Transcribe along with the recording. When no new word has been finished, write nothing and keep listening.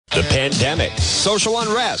the pandemic, social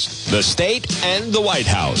unrest, the state, and the White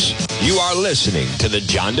House. You are listening to The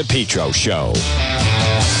John DePetro Show.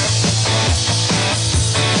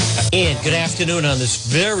 And good afternoon on this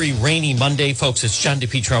very rainy Monday, folks. It's John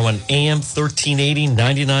DePetro on AM 1380,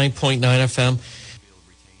 99.9 FM.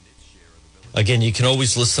 Again, you can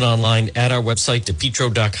always listen online at our website,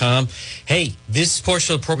 depetro.com. Hey, this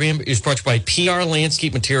portion of the program is brought to you by PR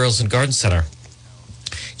Landscape Materials and Garden Center.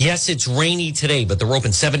 Yes, it's rainy today, but they're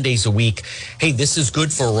open 7 days a week. Hey, this is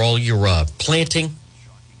good for all your planting.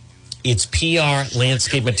 It's PR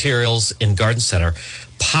Landscape Materials and Garden Center.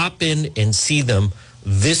 Pop in and see them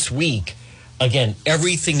this week. Again,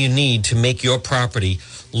 everything you need to make your property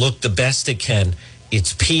look the best it can.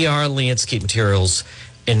 It's PR Landscape Materials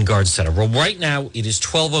and Garden Center. Well, right now it is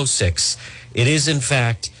 12:06. It is, in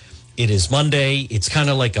fact, it is Monday. It's kind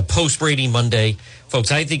of like a post-Brady Monday. Folks,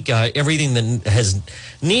 I think everything that has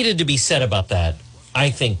needed to be said about that, I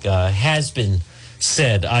think, has been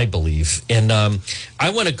said, I believe. And I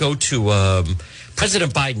want to go to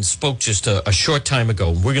President Biden spoke just a short time ago.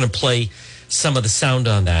 We're going to play some of the sound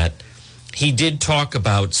on that. He did talk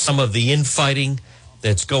about some of the infighting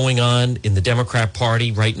that's going on in the Democrat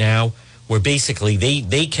Party right now, where basically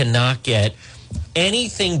they cannot get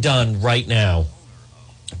anything done right now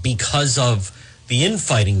because of the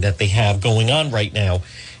infighting that they have going on right now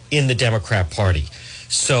in the Democrat Party.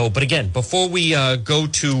 So, but again, before we go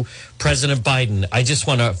to President Biden, I just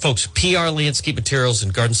want to, folks, PR Landscape Materials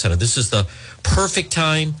and Garden Center, this is the perfect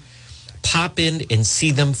time. Pop in and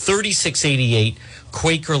see them, 3688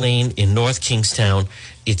 Quaker Lane in North Kingstown.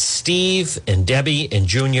 It's Steve and Debbie and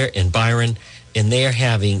Junior and Byron, and they're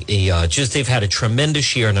having they've had a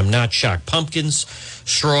tremendous year, and I'm not shocked. Pumpkins,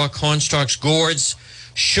 straw, cornstalks, gourds,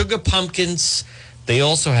 sugar pumpkins. They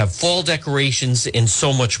also have fall decorations and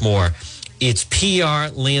so much more. It's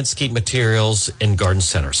PR Landscape Materials and Garden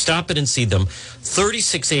Center. Stop it and see them,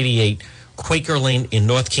 3688 Quaker Lane in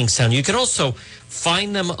North Kingstown. You can also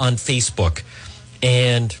find them on Facebook,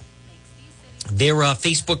 and their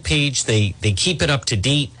Facebook page, they keep it up to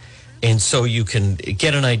date, and so you can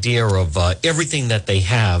get an idea of everything that they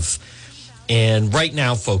have. And right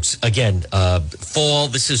now, folks, again, fall,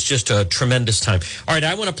 this is just a tremendous time. All right,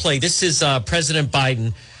 I want to play. This is President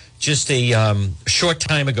Biden just a short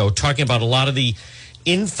time ago talking about a lot of the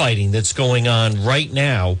infighting that's going on right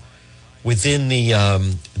now within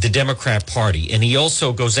the Democrat Party. And he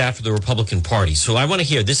also goes after the Republican Party. So I want to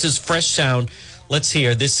hear. This is fresh sound. Let's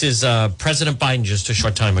hear. This is President Biden just a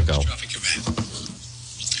short time ago.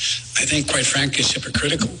 I think, quite frankly, it's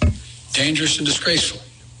hypocritical, dangerous, and disgraceful.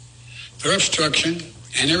 Their obstruction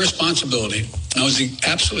and irresponsibility knows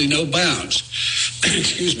absolutely no bounds,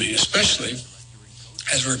 excuse me, especially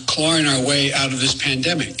as we're clawing our way out of this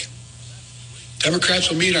pandemic. Democrats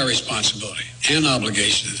will meet our responsibility and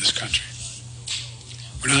obligation to this country.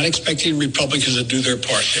 We're not expecting Republicans to do their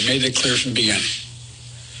part. They made it clear from the beginning.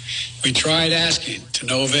 We tried asking to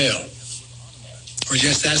no avail. We're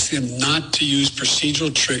just asking them not to use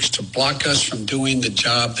procedural tricks to block us from doing the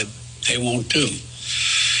job that they won't do.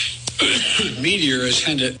 Meteor is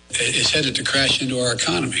headed to crash into our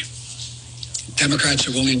economy. Democrats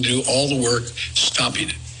are willing to do all the work stopping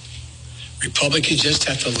it. Republicans just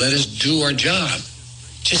have to let us do our job.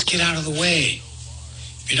 Just get out of the way.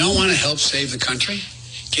 If you don't want to help save the country,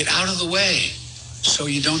 get out of the way so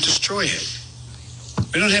you don't destroy it.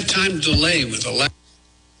 We don't have time to delay with elaborate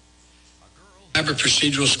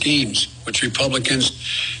procedural schemes, which Republicans'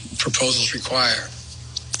 proposals require.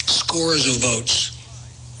 Scores of votes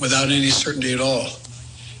without any certainty at all,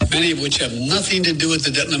 many of which have nothing to do with the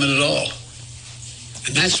debt limit at all.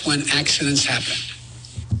 And that's when accidents happen.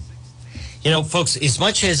 You know, folks, as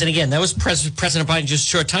much as, and again, that was President Biden just a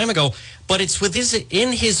short time ago, but it's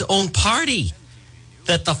within his own party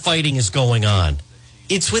that the fighting is going on.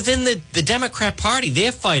 It's within the Democrat Party.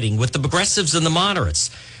 They're fighting with the progressives and the moderates.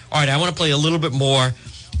 All right, I want to play a little bit more.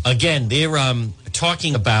 Again, they're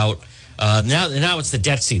talking about, now it's the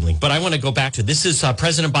debt ceiling, but I want to go back to, this is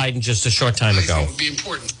President Biden just a short time ago. It would be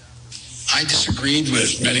important. I disagreed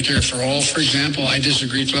with Medicare for All, for example. I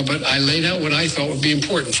disagreed with, but I laid out what I thought would be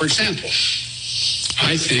important. For example,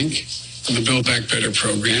 I think the Build Back Better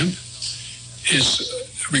program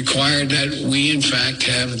is required that we, in fact,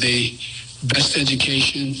 have the best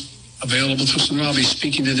education available to us. And I'll be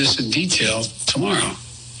speaking to this in detail tomorrow.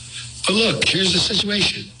 But look, here's the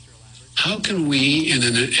situation. How can we, in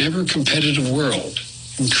an ever-competitive world,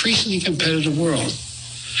 increasingly competitive world,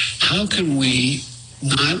 how can we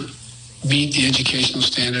not meet the educational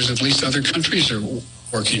standards at least other countries are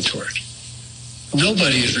working toward?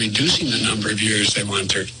 Nobody is reducing the number of years they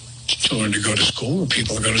want their children to go to school or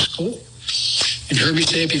people to go to school. You've heard me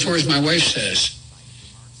say it before, as my wife says.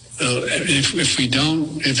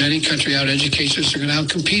 If any country out-educates us, they're going to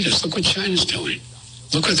out-compete us. Look what China's doing.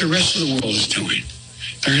 Look what the rest of the world is doing.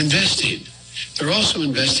 They're investing. They're also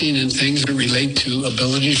investing in things that relate to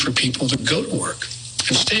ability for people to go to work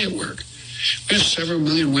and stay at work. We have several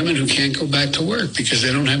million women who can't go back to work because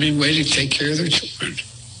they don't have any way to take care of their children.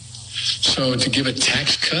 So to give a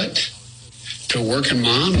tax cut to a working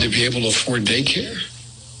mom to be able to afford daycare,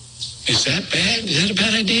 is that bad? Is that a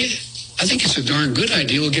bad idea? I think it's a darn good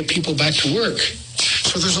idea. We'll get people back to work.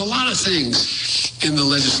 So there's a lot of things in the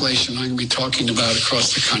legislation I'm going to be talking about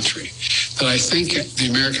across the country that I think the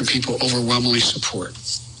American people overwhelmingly support.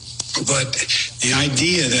 But the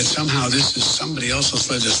idea that somehow this is somebody else's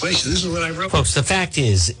legislation, this is what I wrote. Folks, the fact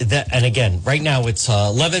is that, and again, right now it's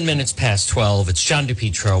 11 minutes past 12. It's John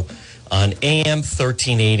DePietro on AM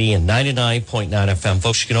 1380 and 99.9 FM.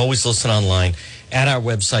 Folks, you can always listen online at our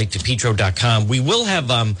website, DePietro.com. We will have...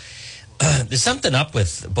 there's something up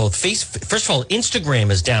with both First of all,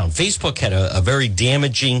 Instagram is down. Facebook had a very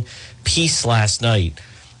damaging piece last night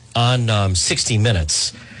on 60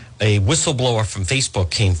 Minutes. A whistleblower from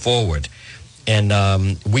Facebook came forward. And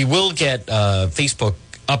we will get Facebook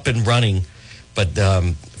up and running. But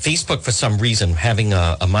Facebook, for some reason, having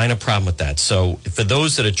a minor problem with that. So for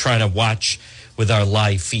those that are trying to watch with our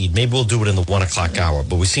live feed, maybe we'll do it in the 1 o'clock hour.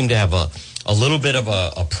 But we seem to have a little bit of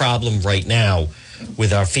a problem right now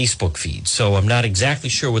with our Facebook feed. So I'm not exactly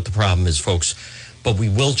sure what the problem is, folks, but we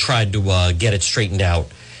will try to get it straightened out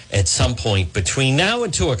at some point between now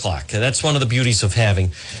and 2 o'clock. That's one of the beauties of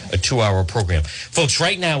having a 2-hour program. Folks,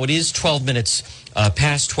 right now it is 12 minutes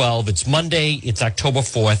past 12. It's Monday. It's October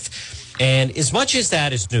 4th. And as much as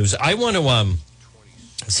that is news, I want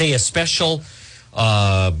to say a special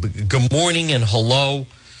good morning and hello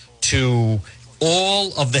to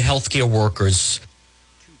all of the healthcare workers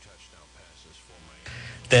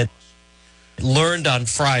that learned on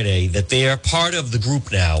Friday that they are part of the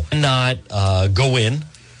group now and not go in.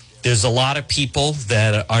 There's a lot of people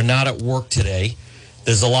that are not at work today.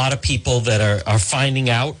 There's a lot of people that are finding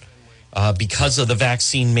out because of the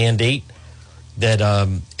vaccine mandate that,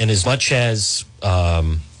 and as much as, a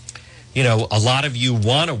lot of you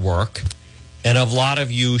want to work and a lot of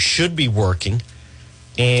you should be working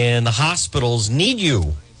and the hospitals need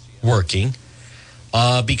you working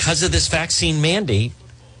because of this vaccine mandate,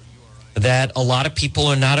 that a lot of people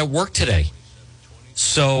are not at work today.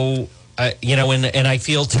 So, and I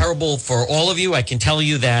feel terrible for all of you. I can tell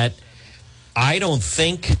you that I don't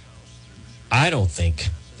think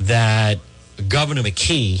that Governor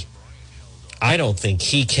McKee, I don't think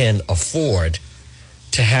he can afford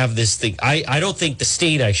to have this thing. I don't think the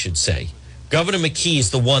state, I should say. Governor McKee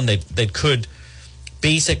is the one that could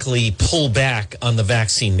basically pull back on the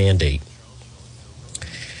vaccine mandate.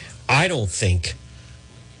 I don't think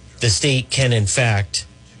the state can, in fact,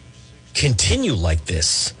 continue like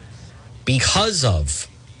this because of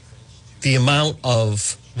the amount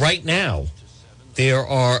of, right now, there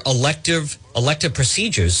are elective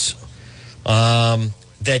procedures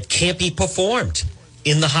that can't be performed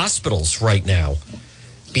in the hospitals right now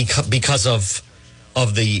because of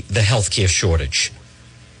the healthcare shortage.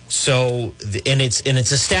 So, and it's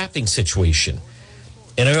a staffing situation.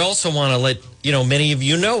 And I also want to let, many of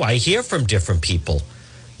you know, I hear from different people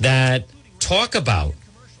that talk about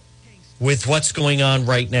with what's going on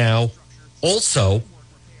right now also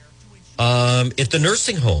at the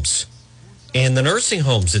nursing homes. And the nursing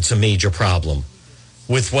homes, it's a major problem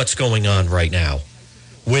with what's going on right now.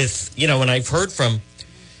 With, and I've heard from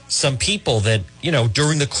some people that,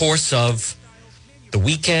 during the course of the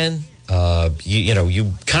weekend,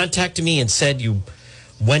 you contacted me and said you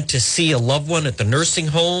went to see a loved one at the nursing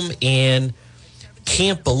home and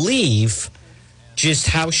can't believe just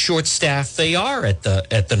how short-staffed they are at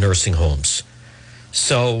the nursing homes.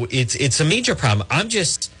 So it's a major problem.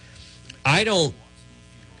 I don't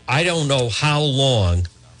know how long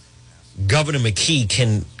Governor McKee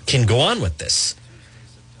can go on with this.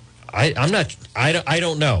 I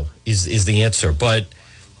don't know is the answer, but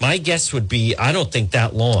my guess would be I don't think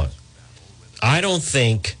that long. I don't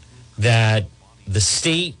think that the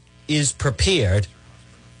state is prepared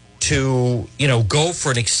to, go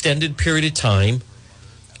for an extended period of time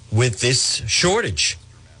with this shortage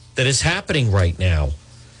that is happening right now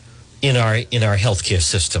in our healthcare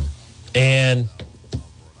system. And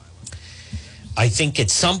I think at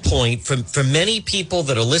some point, for many people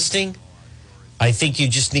that are listening, I think you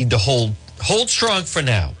just need to hold strong for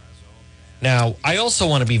now. Now, I also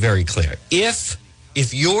want to be very clear. If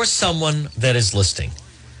you're someone that is listening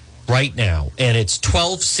right now and it's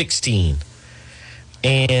 12:16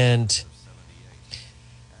 and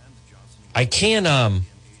I can't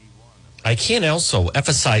also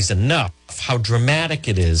emphasize enough how dramatic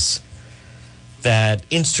it is that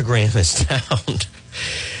Instagram is down.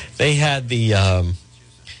 They had the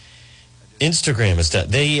Instagram is down.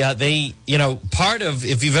 They part of,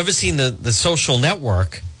 if you've ever seen the social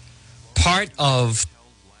network, part of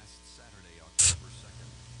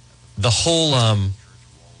the whole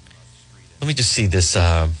let me just see this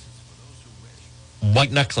white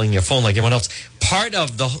knuckling your phone like everyone else. Part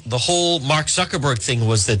of the whole Mark Zuckerberg thing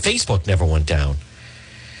was that Facebook never went down.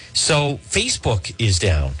 So Facebook is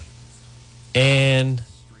down and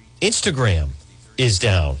Instagram is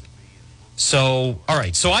down. So, all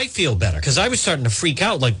right. So I feel better because I was starting to freak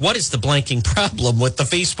out. Like, what is the blanking problem with the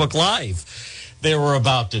Facebook Live they were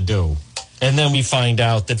about to do? And then we find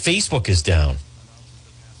out that Facebook is down.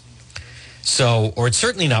 So, or it's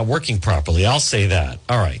certainly not working properly. I'll say that.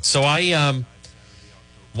 All right. So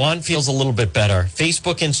Juan feels a little bit better.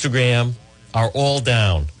 Facebook, Instagram are all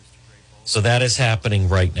down. So that is happening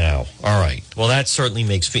right now. All right. Well, that certainly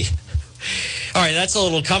makes me... All right, that's a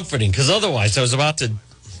little comforting because otherwise I was about to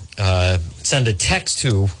send a text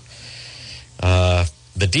to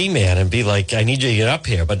the D-man and be like, I need you to get up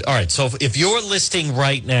here. But all right, so if you're listening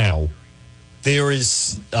right now,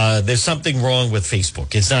 there's something wrong with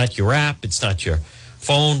Facebook. It's not your app. It's not your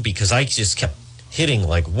phone because I just kept hitting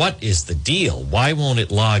like, what is the deal? Why won't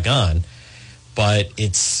it log on? But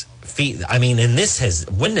it's, I mean, and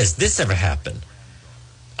when does this ever happen?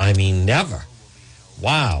 I mean, never.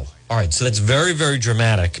 Wow. All right, so that's very, very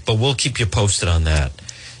dramatic, but we'll keep you posted on that.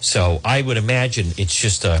 So I would imagine it's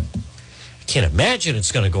just I can't imagine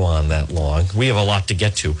it's going to go on that long. We have a lot to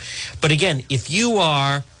get to. But again, if you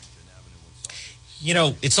are,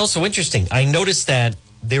 it's also interesting. I noticed that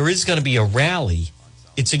there is going to be a rally.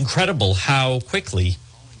 It's incredible how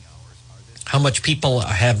much people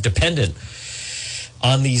have dependent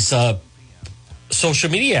on these social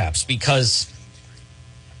media apps because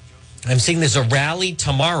I'm seeing there's a rally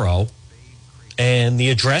tomorrow and the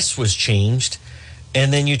address was changed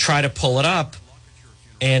and then you try to pull it up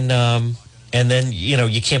and then,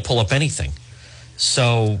 you can't pull up anything.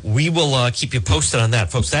 So we will keep you posted on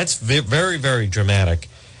that, folks. That's very, very dramatic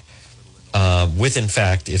with, in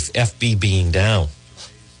fact, if FB being down.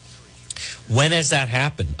 When has that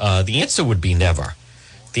happened? The answer would be never.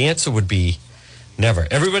 The answer would be never.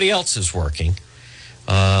 Everybody else is working.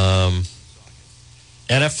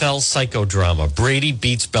 NFL psychodrama. Brady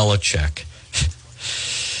beats Belichick.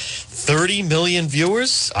 30 million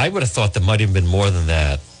viewers? I would have thought there might have been more than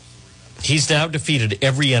that. He's now defeated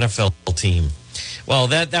every NFL team. Well,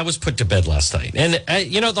 that was put to bed last night. And,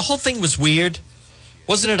 the whole thing was weird.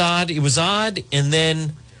 Wasn't it odd? It was odd. And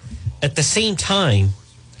then at the same time,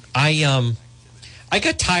 I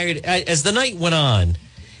got tired. As the night went on,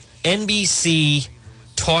 NBC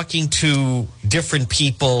talking to different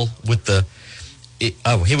people with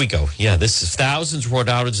here we go. Yeah, this is thousands rolled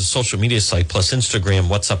out as a social media site, plus Instagram,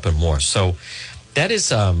 WhatsApp, and more. So that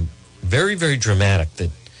is very, very dramatic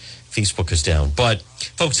that Facebook is down. But,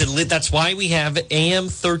 folks, that's why we have AM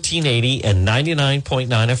 1380 and 99.9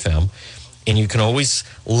 FM. And you can always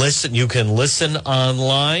listen. You can listen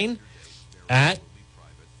online at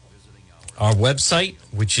our website,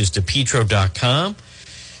 which is DePetro.com.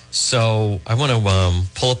 So I want to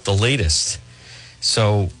pull up the latest.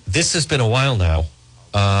 So this has been a while now.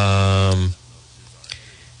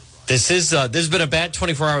 There's been a bad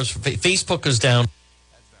 24 hours. Facebook is down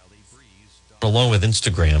along with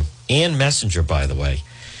Instagram and Messenger, by the way.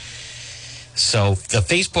 So the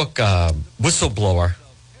Facebook whistleblower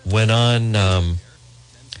went on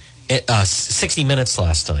 60 Minutes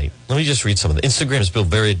last night. Let me just read some of it. Instagram has built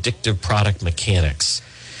very addictive product mechanics.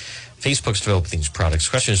 Facebook's developing these products.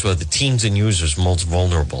 The question is whether the teens and users are most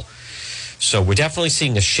vulnerable. So we're definitely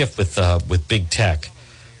seeing a shift with big tech.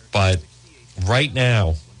 But right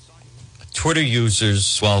now, Twitter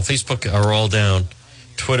users, while Facebook are all down,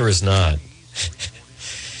 Twitter is not.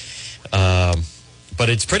 But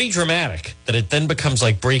it's pretty dramatic that it then becomes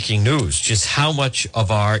like breaking news, just how much of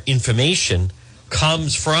our information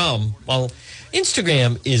comes from, well,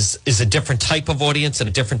 Instagram is a different type of audience and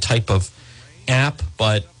a different type of app,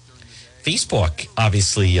 but Facebook,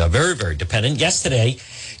 obviously, very, very dependent. Yesterday,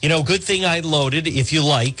 good thing I loaded. If you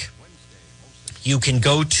like, you can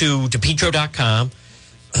go to DePetro.com,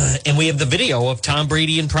 and we have the video of Tom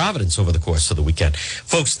Brady in Providence over the course of the weekend.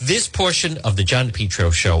 Folks, this portion of the John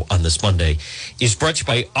DePetro Show on this Monday is brought to you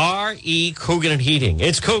by R.E. Coogan and Heating.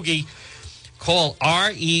 It's Coogie. Call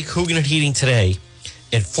R.E. Coogan and Heating today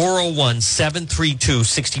at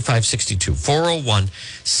 401-732-6562.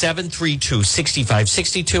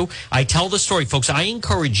 401-732-6562. I tell the story, folks. I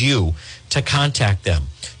encourage you to contact them.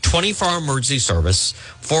 24-hour emergency service,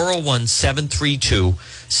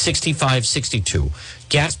 401-732-6562.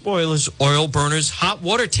 Gas boilers, oil burners, hot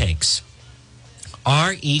water tanks.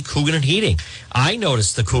 R.E. Coogan and Heating. I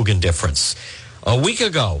noticed the Coogan difference. A week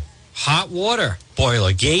ago, hot water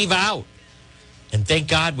boiler gave out. And thank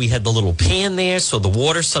God we had the little pan there so the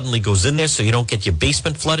water suddenly goes in there so you don't get your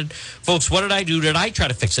basement flooded. Folks, what did I do? Did I try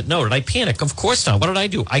to fix it? No. Did I panic? Of course not. What did I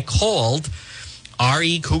do? I called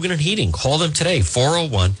R.E. Coogan and Heating. Call them today,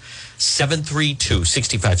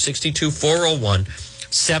 401-732-6562,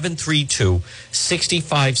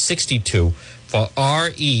 401-732-6562 for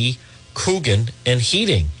R.E. Coogan and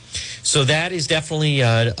Heating. So that is definitely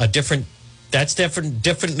different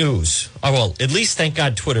news. Oh, well, at least thank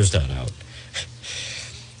God Twitter's not out.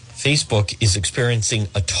 Facebook is experiencing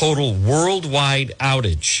a total worldwide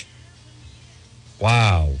outage.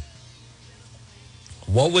 Wow.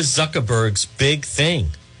 What was Zuckerberg's big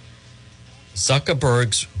thing?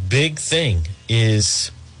 Zuckerberg's big thing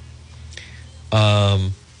is,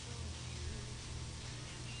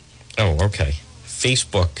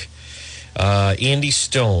 Facebook. Andy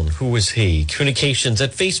Stone, who was he? Communications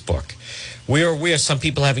at Facebook. We are aware some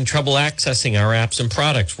people having trouble accessing our apps and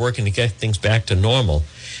products, working to get things back to normal.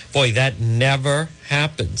 Boy, that never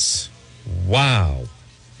happens. Wow.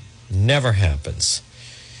 Never happens.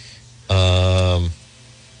 Let's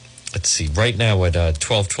see. Right now at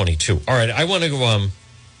 12:22. All right, I want to go.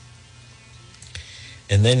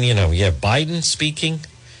 And then Biden speaking.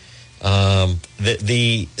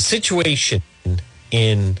 The situation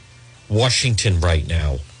in Washington right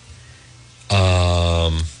now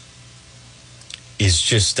is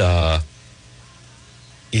just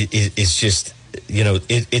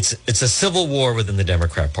it's a civil war within the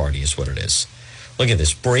Democrat Party is what it is. Look at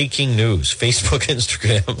this breaking news. Facebook,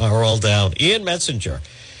 Instagram are all down. Ian Messenger,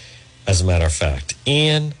 as a matter of fact.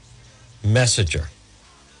 Ian Messenger,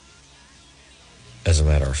 as a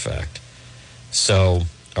matter of fact. So,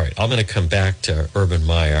 all right, I'm going to come back to Urban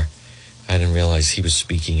Meyer. I didn't realize he was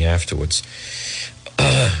speaking afterwards.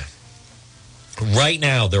 Right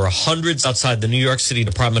now, there are hundreds outside the New York City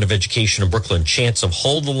Department of Education in Brooklyn. Chants of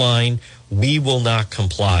hold the line, we will not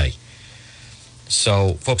comply.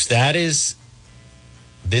 So, folks, look at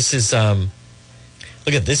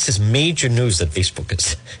this is major news that Facebook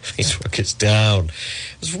is down. I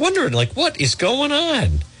was wondering, what is going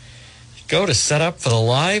on? Go to set up for the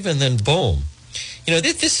live and then boom.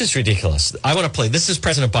 This is ridiculous. I want to play. This is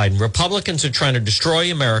President Biden. Republicans are trying to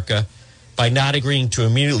destroy America by not agreeing to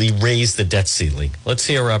immediately raise the debt ceiling. Let's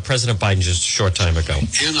hear President Biden just a short time ago.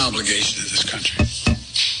 An obligation to this country.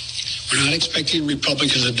 We're not expecting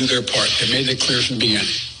Republicans to do their part. They made it clear from the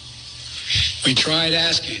beginning. We tried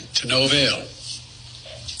asking to no avail.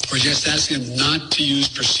 We're just asking them not to use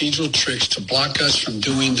procedural tricks to block us from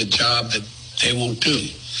doing the job that they won't do.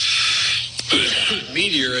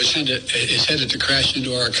 Meteor is headed to crash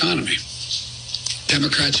into our economy.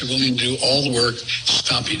 Democrats are willing to do all the work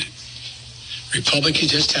stopping it.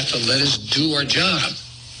 Republicans just have to let us do our job.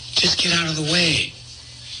 Just get out of the way.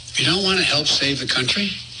 If you don't want to help save the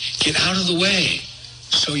country, get out of the way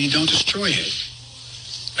so you don't destroy it.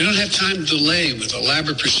 We don't have time to delay with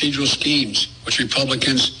elaborate procedural schemes, which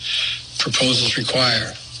Republicans' proposals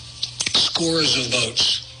require. Scores of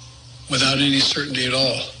votes without any certainty at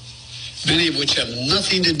all, many of which have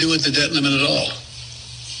nothing to do with the debt limit at all.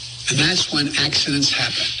 And that's when accidents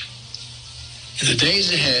happen. In the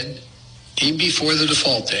days ahead, even before the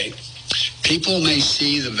default date, people may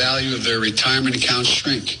see the value of their retirement accounts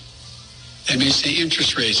shrink. They may see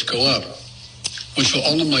interest rates go up, which will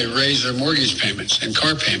ultimately raise their mortgage payments and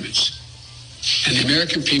car payments. And the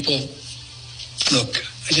American people, look,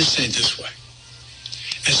 I just say it this way.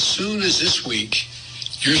 As soon as this week,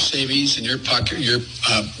 your savings and your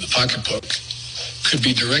pocketbook could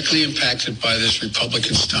be directly impacted by this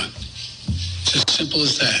Republican stunt. It's as simple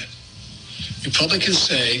as that. Republicans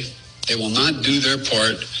say they will not do their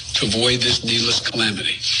part to avoid this needless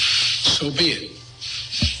calamity. So be it.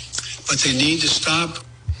 But they need to stop.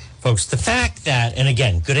 Folks, the fact that, and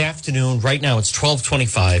again, good afternoon. Right now it's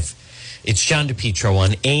 12:25. It's John DePietro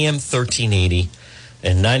on AM 1380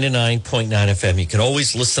 and 99.9 FM. You can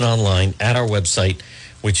always listen online at our website,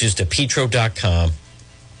 which is DePietro.com.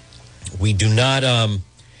 We do not,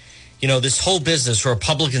 this whole business,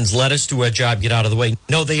 Republicans let us do our job, get out of the way.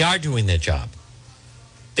 No, they are doing their job.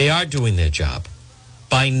 They are doing their job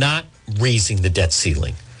by not raising the debt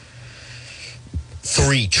ceiling.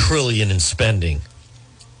 $3 trillion in spending.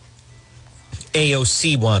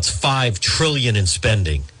 AOC wants $5 trillion in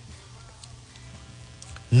spending.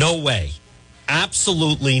 No way.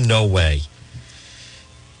 Absolutely no way.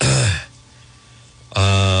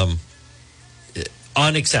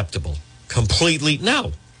 Unacceptable. Completely.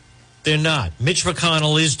 No, they're not. Mitch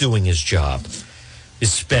McConnell is doing his job,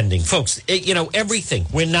 is spending. Folks, everything.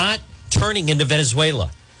 We're not turning into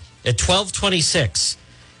Venezuela. At 12:26,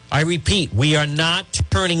 I repeat, we are not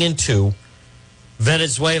turning into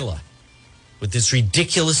Venezuela with this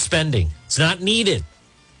ridiculous spending. It's not needed.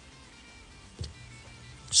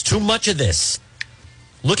 It's too much of this.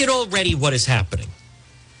 Look at already what is happening.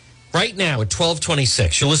 Right now at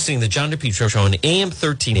 12:26, you're listening to the John DePetro Show on AM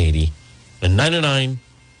 1380 and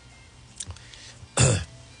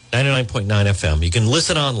 99.9 FM. You can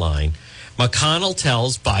listen online. McConnell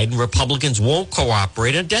tells Biden Republicans won't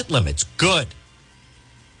cooperate on debt limits. Good.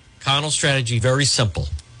 McConnell's strategy, very simple.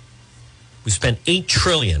 We spent $8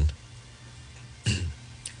 trillion.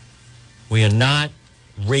 We are not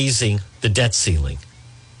raising the debt ceiling.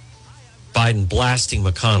 Biden blasting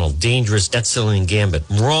McConnell. Dangerous debt ceiling gambit.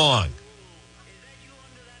 Wrong.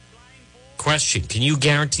 Question. Can you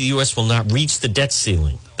guarantee the U.S. will not reach the debt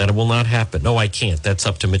ceiling? That it will not happen? No, I can't. That's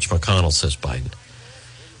up to Mitch McConnell, says Biden.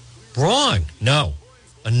 Wrong. No.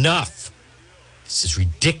 Enough. This is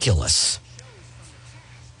ridiculous.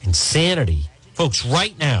 Insanity. Folks,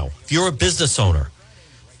 right now, if you're a business owner,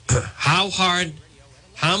 how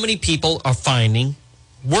many people are finding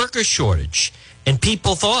worker shortage? And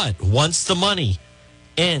people thought once the money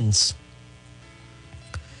ends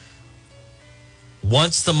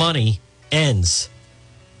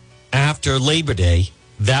after Labor Day,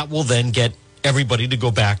 that will then get everybody to go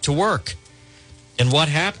back to work. And what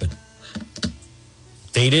happened?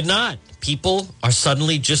 They did not. People are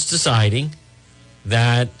suddenly just deciding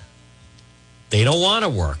that they don't want to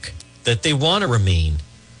work, that they want to remain.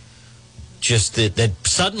 Just that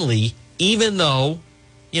suddenly, even though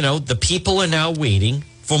the people are now waiting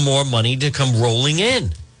for more money to come rolling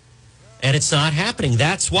in. And it's not happening.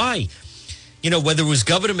 That's why, whether it was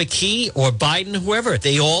Governor McKee or Biden, whoever,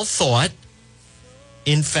 they all thought,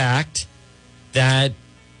 in fact, that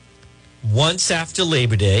once after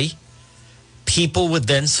Labor Day, people would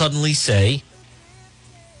then suddenly say,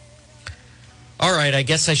 all right, I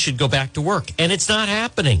guess I should go back to work. And it's not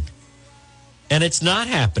happening.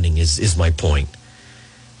 Is my point.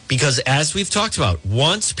 Because as we've talked about,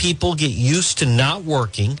 once people get used to not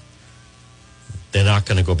working, they're not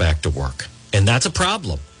going to go back to work. And that's a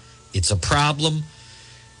problem. It's a problem.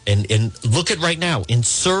 And look at right now, in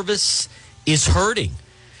service is hurting.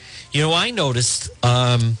 I noticed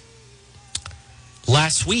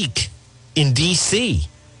last week in D.C.,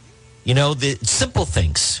 the simple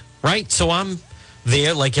things, right? So I'm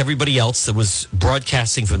there like everybody else that was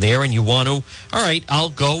broadcasting from there, and you want to, all right, I'll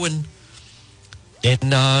go and get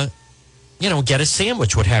a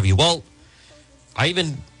sandwich, what have you. Well, I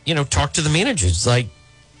even, talked to the managers like,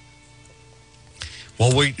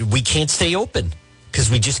 well, we can't stay open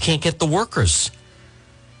because we just can't get the workers.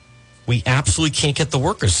 We absolutely can't get the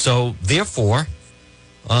workers. So therefore,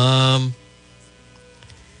 as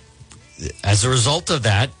a result of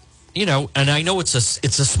that, and I know it's a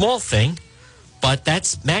small thing, but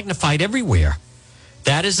that's magnified everywhere.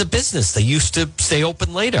 That is a business. They used to stay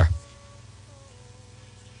open later.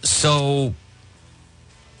 So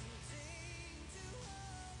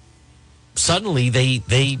suddenly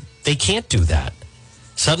they can't do that.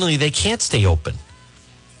 Suddenly they can't stay open.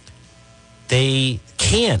 They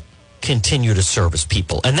can't continue to service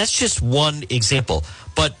people. And that's just one example.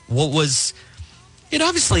 But what was, it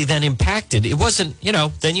obviously then impacted, it wasn't,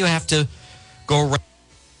 then you have to go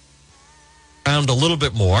around a little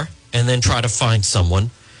bit more and then try to find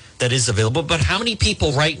someone that is available. But how many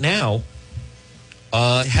people right now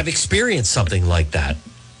have experienced something like that?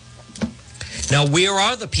 Now, where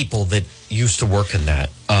are the people that used to work in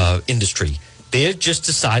that industry? They're just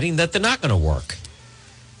deciding that they're not going to work.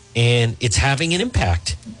 And it's having an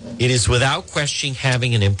impact. It is without question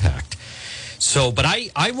having an impact. So, but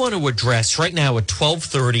I want to address right now at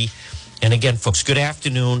 12:30, and again, folks, good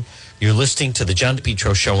afternoon. You're listening to the John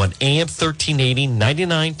DePetro Show on AM 1380,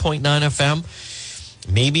 99.9 FM.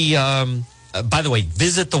 Maybe, by the way,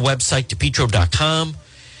 visit the website, DePetro.com.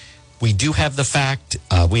 We do have the fact.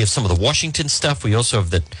 We have some of the Washington stuff. We also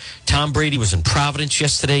have that Tom Brady was in Providence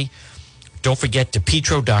yesterday. Don't forget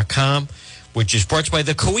DePetro.com, which is brought to you by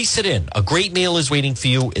the Coesit Inn. A great meal is waiting for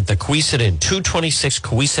you at the Coesit Inn, 226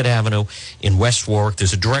 Coesit Avenue in West Warwick.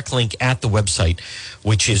 There's a direct link at the website,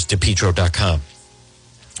 which is DePetro.com.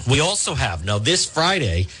 We also have, now this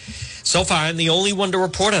Friday, so far I'm the only one to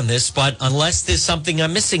report on this, but unless there's something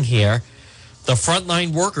I'm missing here, the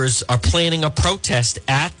frontline workers are planning a protest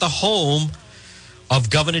at the home of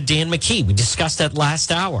Governor Dan McKee. We discussed that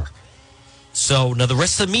last hour. So now the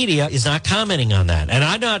rest of the media is not commenting on that. And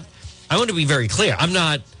I want to be very clear. I'm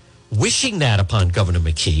not wishing that upon Governor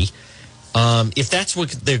McKee. If that's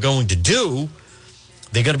what they're going to do,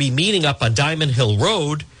 they're going to be meeting up on Diamond Hill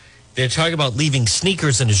Road. They're talking about leaving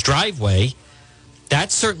sneakers in his driveway.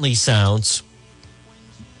 That certainly sounds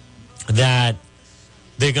that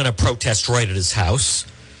they're going to protest right at his house.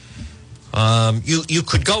 You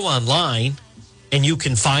could go online and you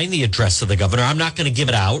can find the address of the governor. I'm not going to give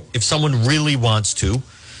it out. If someone really wants to,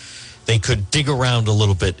 they could dig around a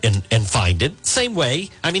little bit and find it. Same way.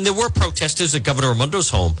 I mean, there were protesters at Governor Raimondo's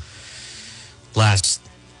home last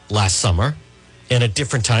summer, and at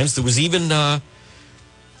different times. There was even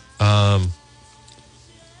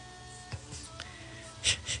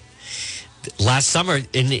last summer,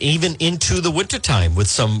 and even into the wintertime, with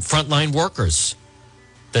some frontline workers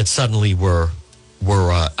that suddenly were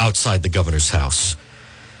outside the governor's house.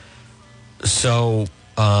 So,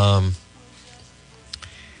 but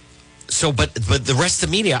the rest of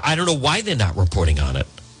the media, I don't know why they're not reporting on it.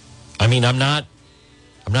 I mean, I'm not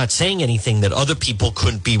saying anything that other people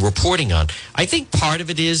couldn't be reporting on. I think part of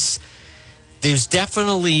it is there's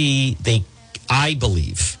definitely I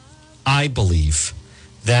believe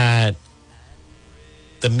that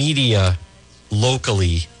the media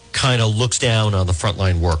locally kind of looks down on the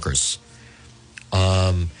frontline workers.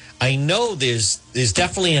 I know there's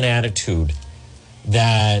definitely an attitude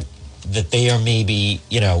that they are maybe,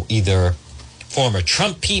 either former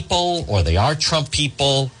Trump people or they are Trump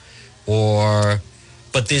people,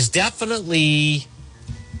 but there's definitely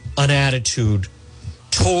an attitude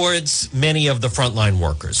towards many of the frontline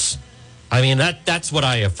workers. I mean, that's what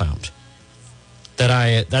I have found.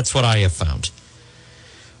 That's what I have found.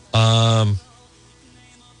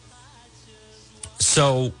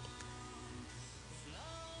 So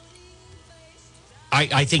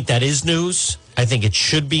I think that is news. I think it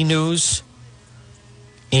should be news.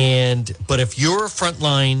 But if you're a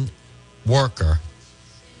frontline worker,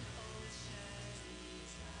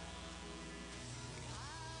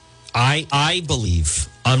 I believe,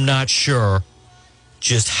 I'm not sure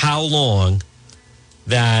just how long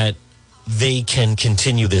that they can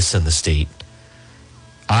continue this in the state.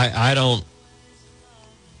 I don't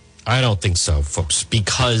think so, folks,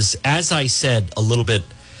 because as I said a little bit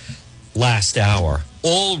last hour,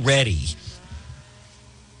 already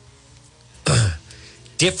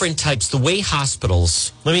different types, the way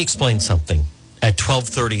hospitals, let me explain something at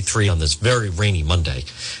 12:33 on this very rainy Monday.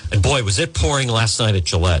 And boy, was it pouring last night at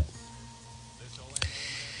Gillette.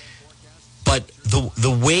 But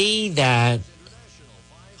the way that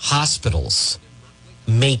hospitals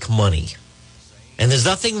make money, and there's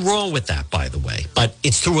nothing wrong with that, by the way, but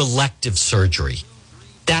it's through elective surgery.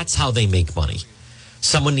 That's how they make money.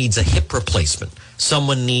 Someone needs a hip replacement.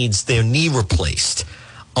 Someone needs their knee replaced.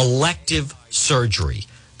 Elective surgery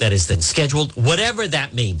that is then scheduled, whatever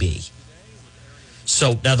that may be.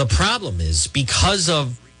 So now the problem is, because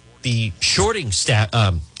of the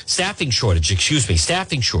staffing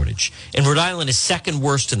shortage, and Rhode Island is second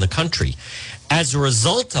worst in the country. As a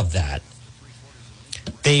result of that,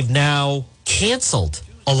 they've now canceled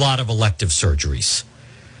a lot of elective surgeries.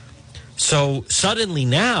 So suddenly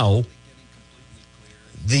now,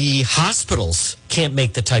 the hospitals can't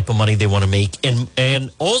make the type of money they want to make,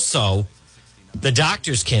 and also the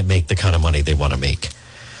doctors can't make the kind of money they want to make.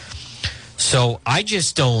 So I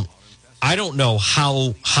don't know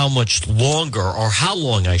how much longer, or how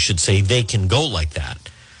long I should say, they can go like that.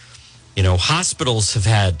 Hospitals have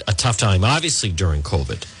had a tough time, obviously, during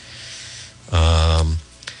COVID.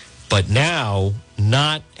 But now,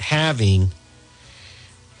 not having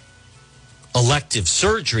elective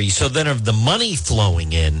surgery, so then of the money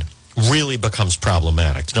flowing in, really becomes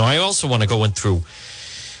problematic. Now, I also want to go in through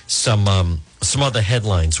some other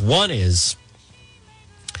headlines. One is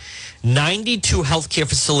 92 healthcare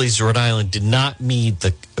facilities in Rhode Island did not meet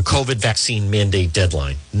the COVID vaccine mandate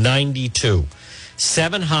deadline. 92.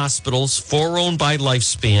 7 hospitals, 4 owned by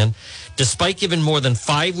Lifespan. Despite giving more than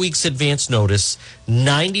 5 weeks advance notice,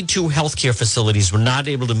 92 healthcare facilities were not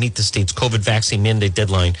able to meet the state's COVID vaccine mandate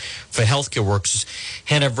deadline for healthcare workers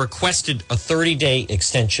and have requested a 30-day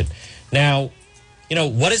extension. Now,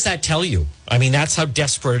 what does that tell you? I mean, that's how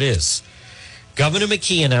desperate it is. Governor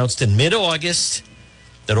McKee announced in mid-August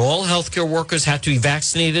that all healthcare workers have to be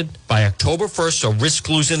vaccinated by October 1st or risk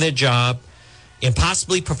losing their job and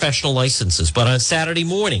possibly professional licenses. But on Saturday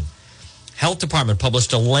morning, Health Department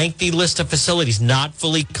published a lengthy list of facilities not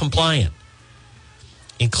fully compliant.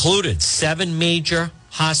 Included 7 major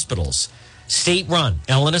hospitals, state-run,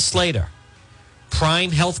 Elena Slater,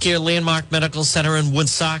 Prime Healthcare Landmark Medical Center in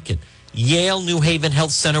Woonsocket, Yale New Haven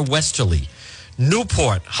Health Center Westerly,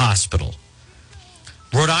 Newport Hospital,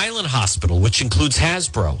 Rhode Island Hospital, which includes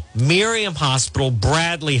Hasbro, Miriam Hospital,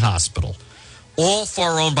 Bradley Hospital, all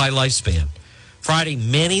four owned by Lifespan. Friday,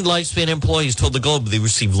 many Lifespan employees told the Globe they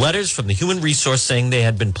received letters from the Human Resource saying they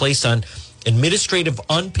had been placed on administrative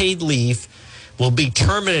unpaid leave, will be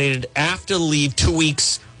terminated after leave 2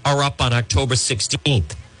 weeks are up on October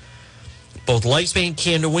 16th. Both Lifespan and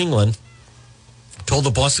Care New England told the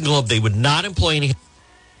Boston Globe they would not employ any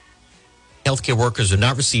healthcare workers who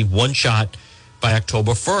not receive one shot by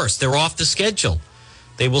October 1st. They're off the schedule.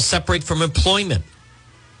 They will separate from employment.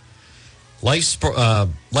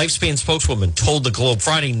 Lifespan spokeswoman told the Globe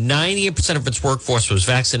Friday 98% of its workforce was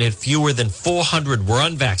vaccinated. Fewer than 400 were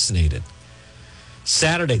unvaccinated.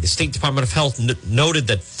 Saturday, the State Department of Health noted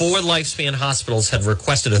that 4 Lifespan hospitals had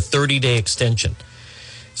requested a 30-day extension.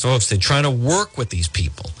 So, folks, they're trying to work with these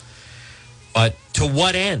people. But to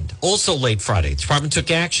what end? Also late Friday, the department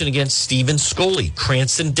took action against Stephen Scully,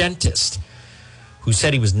 Cranston dentist, who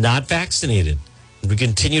said he was not vaccinated and would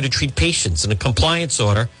continue to treat patients in a compliance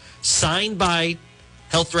order signed by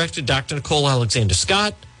Health Director Dr. Nicole Alexander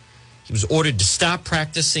Scott. He was ordered to stop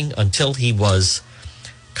practicing until he was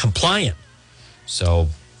compliant. So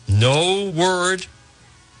no word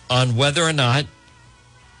on whether or not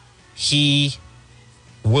he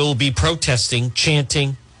will be protesting,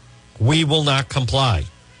 chanting, "We will not comply."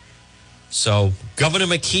 So Governor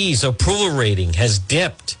McKee's approval rating has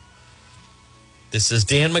dipped. This is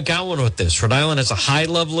Dan McGowan with this. Rhode Island has a high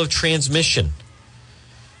level of transmission.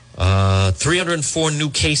 304 new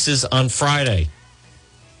cases on Friday.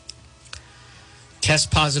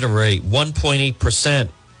 Test positive rate,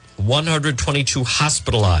 1.8%. 122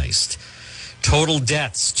 hospitalized. Total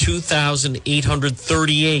deaths,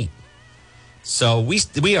 2,838. So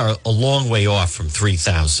we are a long way off from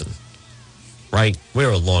 3,000, right?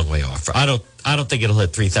 We're a long way off. I don't think it'll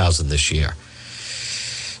hit 3,000 this year.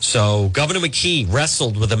 So Governor McKee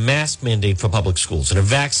wrestled with a mask mandate for public schools and a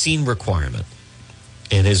vaccine requirement,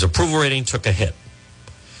 and his approval rating took a hit.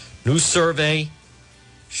 New survey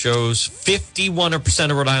shows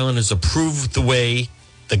 51% of Rhode Island has approved the way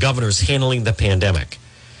the governor is handling the pandemic.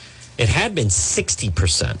 It had been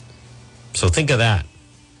 60%. So think of that.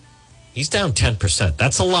 He's down 10%.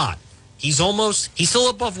 That's a lot. He's still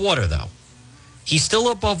above water, though. He's still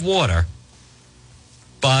above water,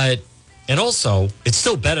 and also, it's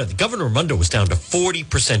still better. The Governor Raimondo was down to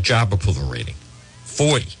 40% job approval rating.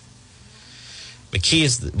 40. McKee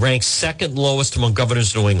is ranked second lowest among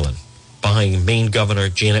governors in New England, behind Maine Governor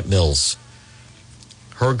Janet Mills.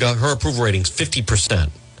 Her approval rating is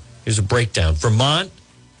 50%. Here's a breakdown. Vermont,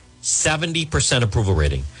 70% approval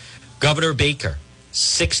rating. Governor Baker,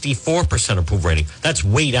 64% approval rating. That's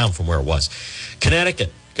way down from where it was.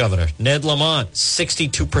 Connecticut Governor Ned Lamont,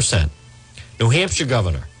 62%. New Hampshire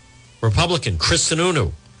Governor, Republican Chris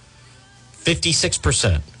Sununu,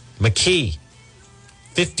 56%. McKee,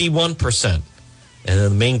 51%. And then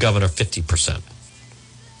the Maine Governor, 50%.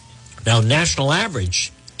 Now, national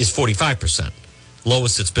average is 45%.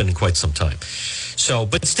 Lowest it's been in quite some time. So,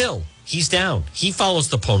 but still, he's down. He follows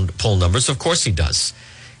the poll numbers. Of course he does.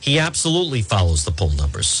 He absolutely follows the poll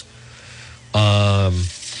numbers.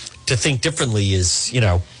 To think differently is,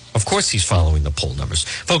 of course he's following the poll numbers.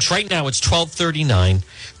 Folks, right now it's 12:39.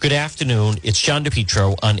 Good afternoon. It's John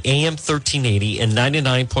DePietro on AM 1380 and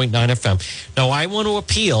 99.9 FM. Now, I want to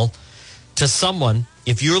appeal to someone,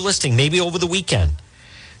 if you're listening, maybe over the weekend,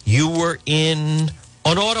 you were in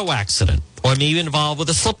an auto accident, or maybe involved with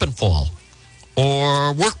a slip and fall,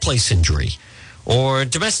 or workplace injury, or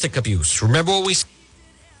domestic abuse. Remember what we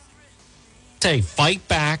say, fight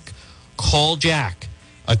back, call Jack.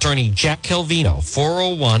 Attorney Jack Calvino,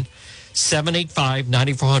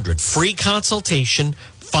 401-785-9400. Free consultation,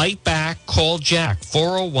 fight back, call Jack,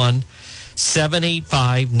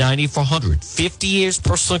 401-785-9400. 50 years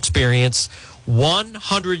personal experience,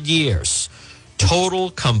 100 years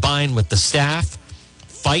total combined with the staff.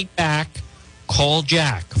 Fight back, call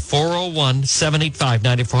Jack,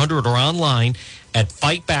 401-785-9400, or online at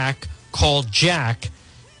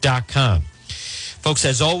fightbackcalljack.com. Folks,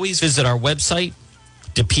 as always, visit our website,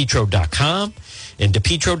 DePietro.com, and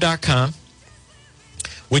DePietro.com,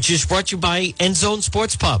 which is brought to you by End Zone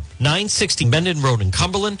Sports Pub, 960 Mendon Road in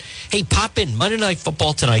Cumberland. Hey, pop in. Monday Night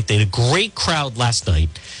Football tonight. They had a great crowd last night.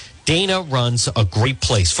 Dana runs a great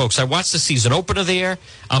place. Folks, I watched the season opener there.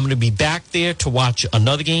 I'm going to be back there to watch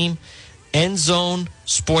another game. End Zone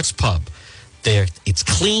Sports Pub. It's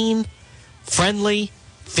clean, friendly,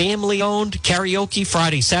 family-owned. Karaoke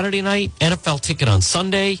Friday, Saturday night. NFL ticket on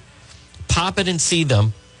Sunday. Pop it and see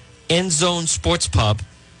them. End Zone Sports Pub,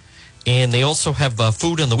 and they also have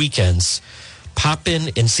food on the weekends. Pop in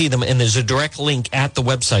and see them, and there's a direct link at the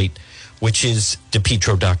website, which is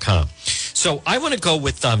DePietro.com. So I want to go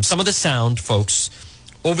with some of the sound, folks,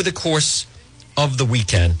 over the course of the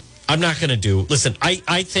weekend. I'm not going to do... Listen,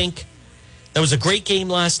 I think that was a great game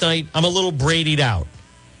last night. I'm a little Brady'd out.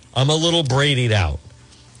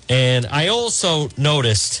 And I also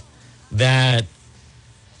noticed that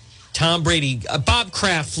Tom Brady... Bob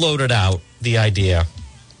Kraft floated out the idea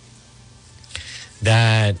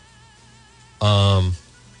that...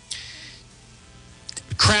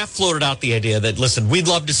 Kraft floated out the idea that, listen, we'd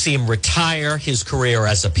love to see him retire his career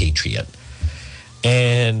as a Patriot.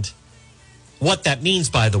 And what that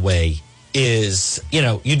means, by the way, is,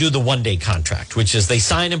 you do the one-day contract, which is they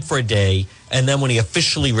sign him for a day, and then when he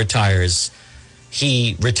officially retires,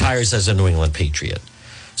 he retires as a New England Patriot.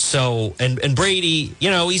 So, and Brady,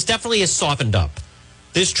 he's definitely has softened up.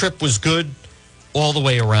 This trip was good all the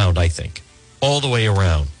way around, I think. All the way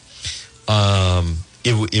around.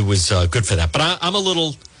 It was good for that. But I'm a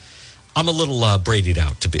little Brady'd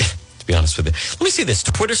out, to be honest with you. Let me see this.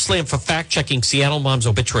 Twitter slam for fact-checking Seattle mom's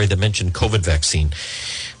obituary that mentioned COVID vaccine.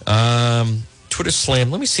 Twitter slam.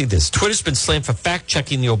 Let me see this. Twitter's been slammed for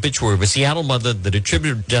fact-checking the obituary of a Seattle mother that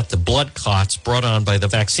attributed death to blood clots brought on by the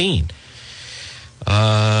vaccine.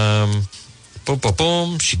 Boom, boom,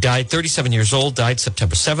 boom. She died 37 years old, died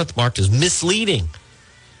September 7th, marked as misleading.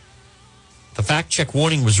 The fact-check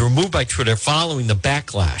warning was removed by Twitter following the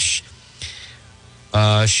backlash.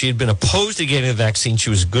 She had been opposed to getting the vaccine. She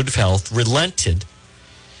was in good health, relented.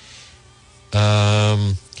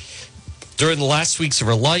 During the last weeks of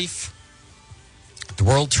her life, the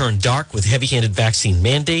world turned dark with heavy-handed vaccine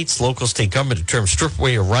mandates. Local state government determined to strip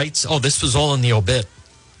away her rights. Oh, this was all in the obit.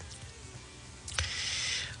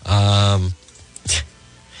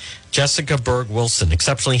 Jessica Berg Wilson,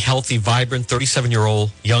 exceptionally healthy, vibrant, 37-year-old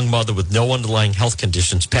young mother with no underlying health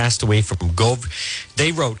conditions, passed away from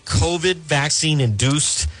They wrote COVID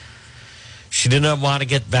vaccine-induced. She did not want to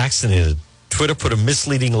get vaccinated. Twitter put a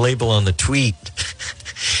misleading label on the tweet.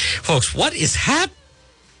 Folks, what is happening?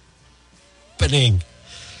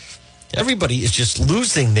 Everybody is just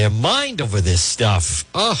losing their mind over this stuff.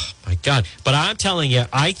 Oh, my God. But I'm telling you,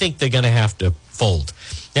 I think they're going to have to fold.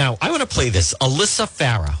 Now, I want to play this. Alyssa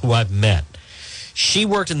Farah, who I've met, she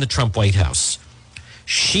worked in the Trump White House.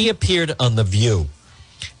 She appeared on The View,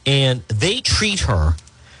 and they treat her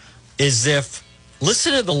as if,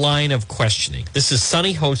 listen to the line of questioning. This is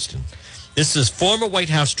Sonny Hostin. This is former White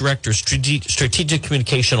House Director of Strategic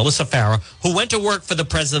Communication, Alyssa Farah, who went to work for the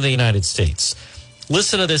President of the United States.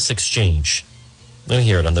 Listen to this exchange. Let me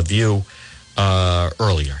hear it on The View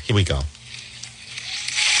earlier. Here we go.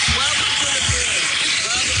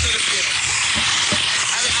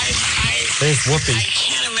 There's Whoopi. I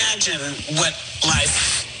can't imagine what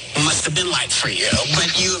life must have been like for you,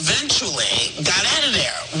 but you eventually got out of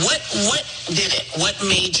there. What did it? What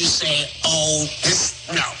made you say, oh,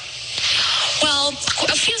 no? Well,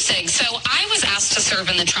 a few things. So I was asked to serve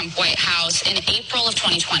in the Trump White House in April of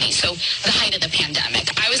 2020, so the height of the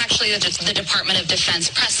pandemic. I was actually the Department of Defense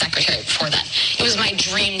press secretary before then. It was my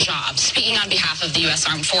dream job, speaking on behalf of the U.S.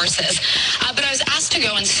 Armed Forces. But I was asked to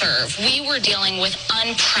go and serve. We were dealing with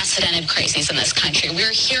unprecedented crises in this country. We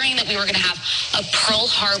were hearing that we were going to have a Pearl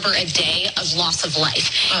Harbor a day of loss of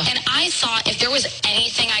life. And I thought if there was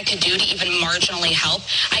anything I could do to even marginally help,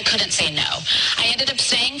 I couldn't say no. I ended up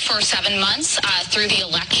staying for 7 months through the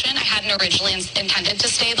election. I hadn't originally intended to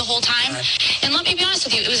stay the whole time. And let me be honest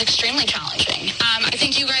with you, it was extremely challenging. I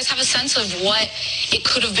think you guys have a sense of what it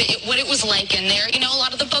could have been, what it was like in there. A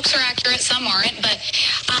lot of the books are accurate, some aren't, but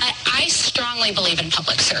I strongly believe in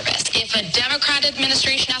public service. If a Democrat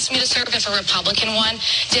administration asked me to serve, if a Republican one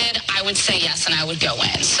did, I would say yes and I would go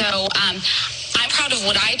in. So I'm proud of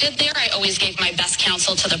what I did there. I always gave my best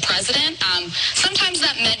counsel to the president. Sometimes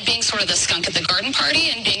that meant being sort of the skunk at the garden party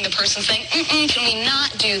and being the person saying, can we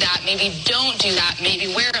not do that? Maybe don't do that. Maybe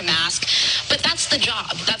wear a mask. But that's the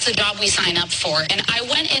job. That's the job we sign up for. And I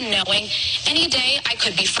went in knowing any day I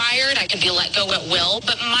could be fired, I could be let go at will,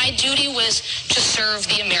 but my duty was to serve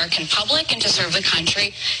the American public and to serve the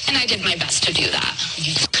country, and I did my best to do that.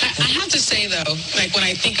 I have to say, though, like when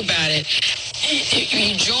I think about it,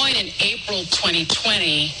 you joined in April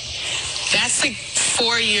 2020. That's like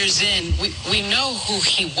 4 years in. We know who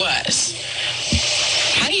he was.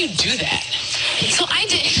 How do you do that? So I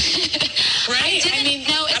did. Right? I mean,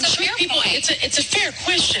 no, it's I'm fair point. It's a fair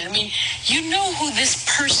question. I mean, you know who this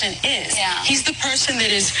person is. Yeah. He's the person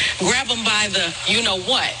that is grabbing by the you know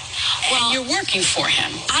what. Well, and you're working for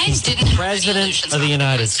him. I didn't have President any illusions of the about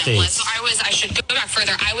United the president States. was. So I should go back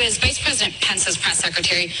further. I was Vice President Pence's press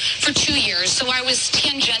secretary for 2 years. So I was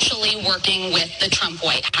tangentially working with the Trump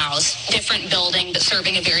White House, different building, but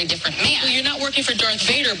serving a very different man. Well, you're not working for Darth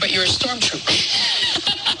Vader, but you're a stormtrooper.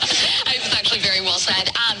 It was actually very well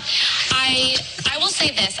said. I will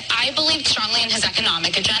say this. I believed strongly in his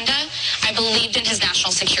economic agenda. I believed in his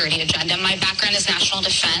national security agenda. My background is national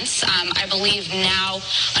defense. I believe now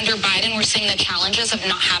under Biden we're seeing the challenges of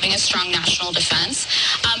not having a strong national defense.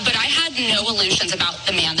 But I had no illusions about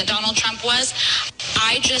the man that Donald Trump was.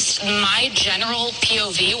 My general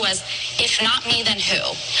POV was, if not me, then who?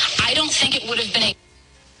 I don't think it would have been a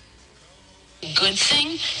good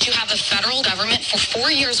thing to have a federal government for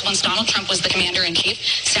 4 years once Donald Trump was the commander-in-chief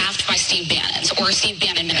staffed by Steve Bannon or Steve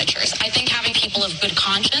Bannon miniatures. I think having people of good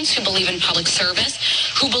conscience who believe in public service,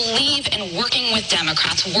 who believe in working with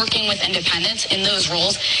Democrats, working with independents in those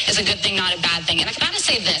roles is a good thing, not a bad thing. And I've got to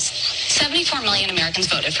say this, 74 million Americans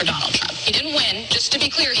voted for Donald Trump. He didn't win. Just to be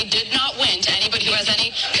clear, he did not win, to anybody who has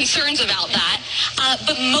any concerns about that.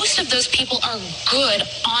 But most of those people are good,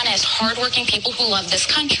 honest, hardworking people who love this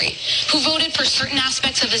country, who voted for certain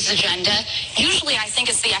aspects of his agenda. Usually I think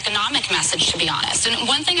it's the economic message, to be honest. And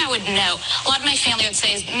one thing I would know, a lot of my family would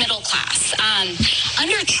say is middle class.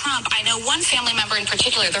 Under Trump, I know one family member in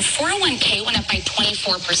particular, their 401k went up by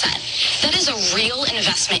 24%. That is a real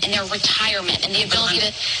investment in their retirement and the ability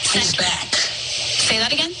to Who's back? Say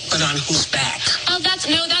that again? But on whose back? Oh, that's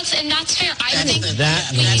fair. I think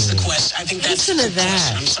That's the question. I think that's Listen the to that.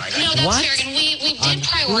 question. I'm sorry. no, that's What? fair. And we On did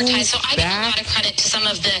prioritize. So I give a whose lot of credit to some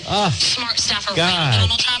of the Oh, smart staff around God.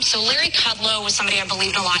 Donald Trump. So Larry Kudlow was somebody I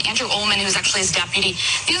believed a lot. Andrew Ullman, who's actually his deputy.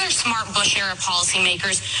 These are smart Bush-era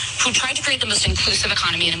policymakers who tried to create the most inclusive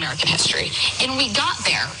economy in American history. And we got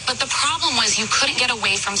there. But the problem was you couldn't get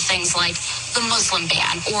away from things like the Muslim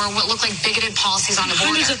ban or what looked like bigoted policies on the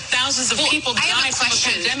border. Hundreds of thousands of Well, people I have a died from a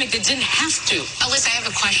question. pandemic that didn't have to. Alyssa, I have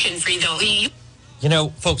a question for you, though. You know,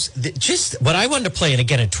 folks, just what I wanted to play, and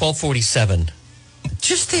again at 12:47,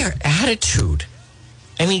 just their attitude.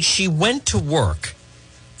 I mean, she went to work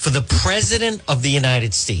for the President of the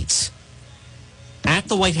United States at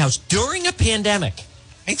the White House during a pandemic.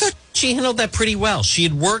 I thought she handled that pretty well. She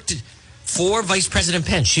had worked for Vice President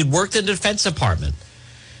Pence. She had worked in the Defense Department.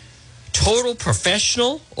 Total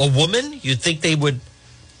professional, a woman. You'd think they would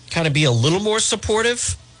kind of be a little more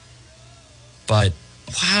supportive. But,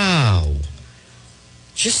 wow.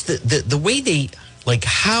 Just the way they, like,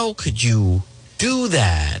 how could you do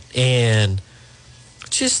that? And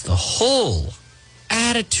just the whole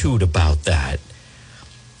attitude about that.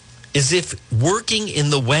 As if working in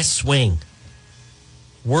the West Wing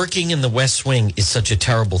is such a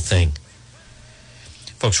terrible thing.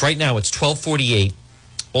 Folks, right now it's 12:48.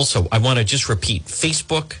 Also, I want to just repeat,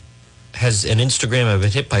 Facebook has an Instagram have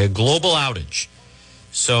been hit by a global outage.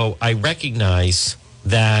 So I recognize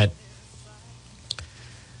that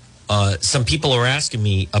some people are asking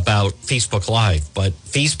me about Facebook Live, but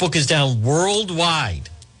Facebook is down worldwide.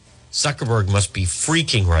 Zuckerberg must be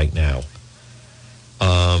freaking right now.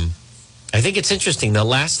 I think it's interesting that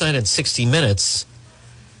last night at 60 Minutes,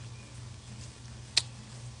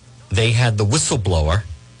 they had the whistleblower.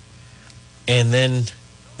 And then,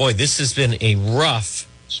 boy, this has been a rough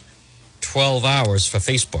 12 hours for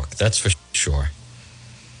Facebook. That's for sure.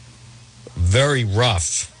 Very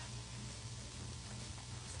rough.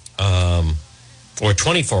 Or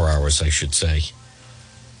 24 hours, I should say,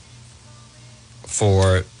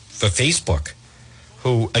 for Facebook,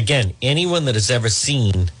 who, again, anyone that has ever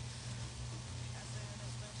seen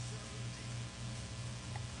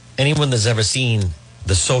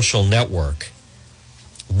the social network,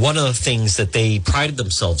 one of the things that they prided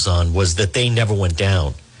themselves on was that they never went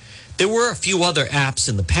down. There were a few other apps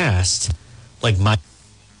in the past, like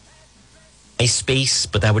MySpace,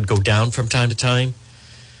 but that would go down from time to time.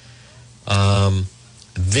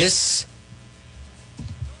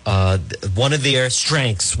 One of their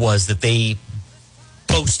strengths was that they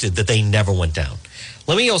boasted that they never went down.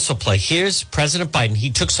 Let me also play. Here's President Biden. He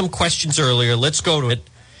took some questions earlier. Let's go to it.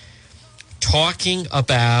 Talking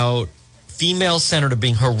about female senator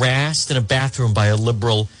being harassed in a bathroom by a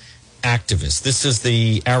liberal activist. This is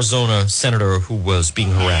the Arizona senator who was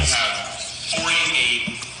being harassed. We have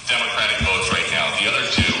 48 Democratic votes right now. The other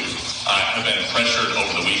two have been pressured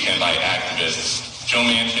over the weekend by activists. Joe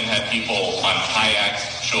Manchin had people on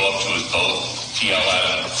kayaks show up to his boat,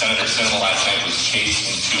 T11. Senator Sinema last night was chased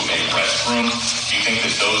into a restroom. Do you think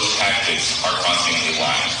that those tactics are crossing a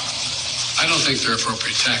line? I don't think they're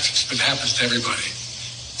appropriate tactics, but it happens to everybody.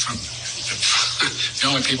 The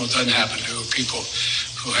only people it doesn't happen to are people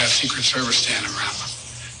who have Secret Service standing around them.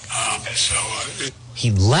 He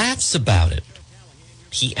laughs about it.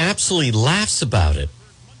 He absolutely laughs about it.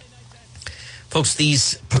 Folks,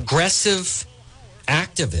 these progressive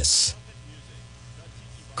activists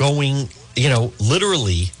going,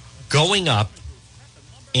 literally going up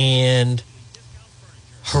and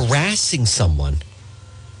harassing someone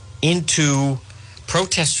into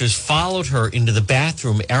protesters followed her into the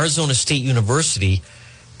bathroom, Arizona State University,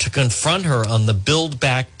 to confront her on the Build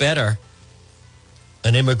Back Better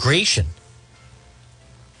and immigration.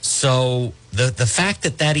 So the fact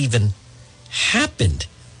that even happened,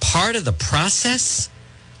 part of the process?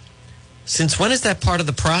 Since when is that part of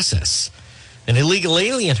the process? An illegal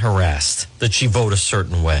alien harassed that she vote a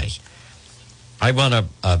certain way. I want to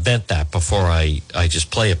vent that before I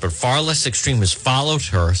just play it. But far less extremists followed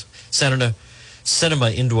her, Senator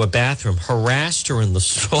Sinema, into a bathroom, harassed her in the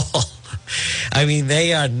stall. I mean,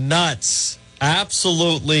 they are nuts.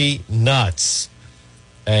 Absolutely nuts.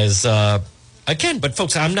 As again, but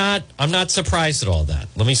folks, I'm not surprised at all that.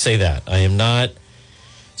 Let me say that. I am not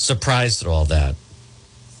surprised at all that.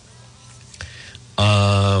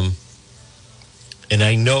 And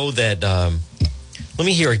I know that let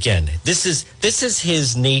me hear again. This is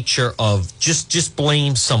his nature of just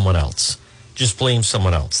blame someone else. Just blame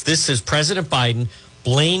someone else. This is President Biden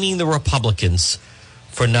blaming the Republicans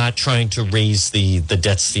for not trying to raise the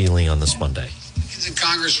debt ceiling on this Monday.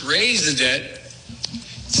 Congress raised the debt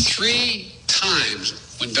 3 times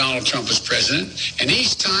when Donald Trump was president, and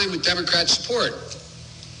each time with Democrat support.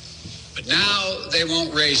 But now they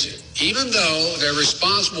won't raise it, even though they're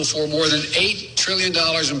responsible for more than $8 trillion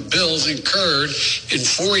in bills incurred in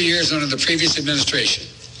 4 years under the previous administration.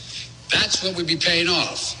 That's what we'd be paying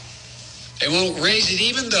off. They won't raise it,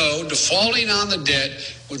 even though defaulting on the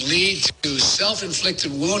debt would lead to a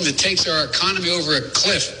self-inflicted wound that takes our economy over a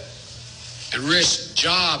cliff and risks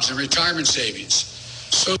jobs and retirement savings,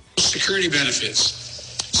 Social Security benefits,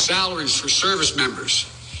 salaries for service members,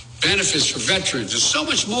 benefits for veterans, and so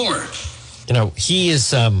much more. He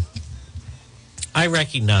is, I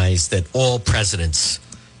recognize that all presidents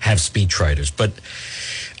have speechwriters, but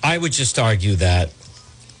I would just argue that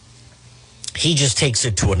he just takes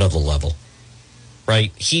it to another level,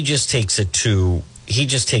 right? He just takes it to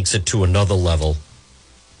another level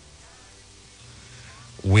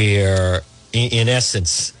where, in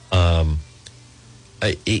essence,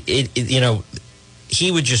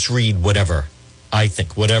 he would just read whatever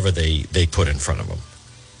they put in front of him.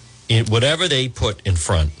 Whatever they put in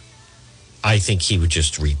front, I think he would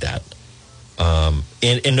just read that.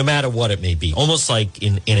 And no matter what it may be, almost like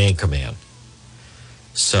in Anchorman.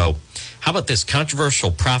 So, how about this?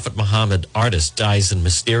 Controversial Prophet Muhammad artist dies in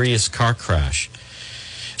mysterious car crash.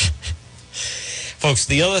 Folks,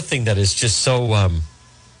 the other thing that is just so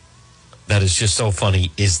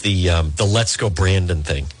funny is the Let's Go Brandon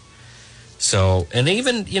thing. So, and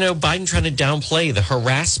even, Biden trying to downplay the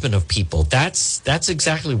harassment of people. That's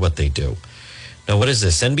exactly what they do. Now, what is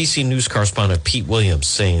this? NBC News correspondent Pete Williams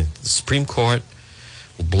saying the Supreme Court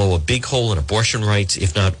will blow a big hole in abortion rights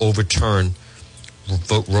if not overturn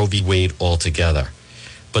Roe v. Wade altogether.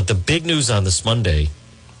 But the big news on this Monday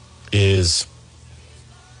is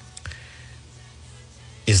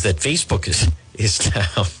that Facebook is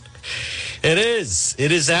down. It is.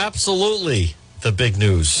 It is absolutely the big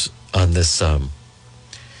news on this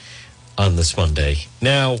Monday.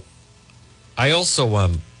 Now, I also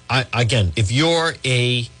again, if you're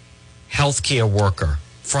a healthcare worker,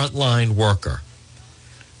 frontline worker,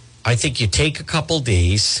 I think you take a couple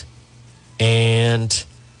days and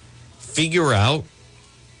figure out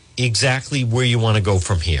exactly where you want to go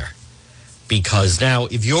from here. Because now,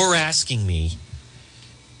 if you're asking me,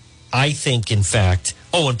 I think, in fact,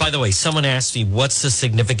 and by the way, someone asked me, what's the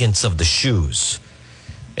significance of the shoes?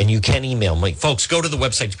 And you can email me. Folks, go to the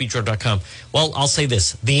website, DePetro.com. Well, I'll say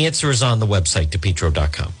this. The answer is on the website,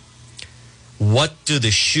 DePetro.com. What do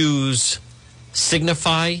the shoes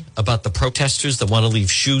signify about the protesters that want to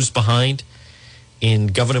leave shoes behind in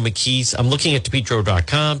Governor McKee's? I'm looking at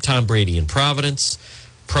DePetro.com, Tom Brady in Providence,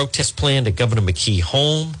 protest planned at Governor McKee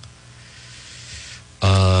home.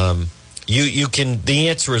 You can, the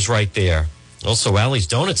answer is right there. Also, Allie's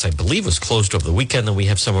Donuts, I believe, was closed over the weekend, and we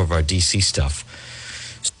have some of our DC stuff.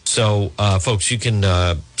 So, folks, you can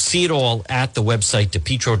see it all at the website,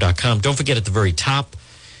 DePetro.com. Don't forget, at the very top,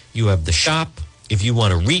 you have the shop. If you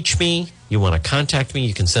want to reach me, you want to contact me,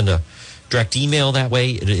 you can send a direct email that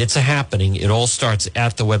way. It's a happening. It all starts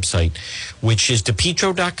at the website, which is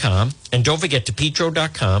DePetro.com. And don't forget,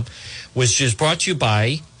 DePetro.com, which is brought to you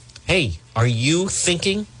by, hey, Are you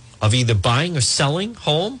thinking of either buying or selling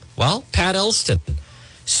home? Well, Pat Elston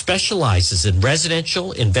specializes in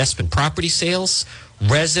residential investment property sales,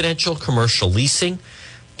 residential commercial leasing.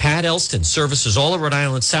 Pat Elston services all of Rhode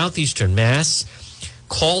Island, southeastern Mass.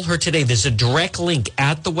 Call her today. There's a direct link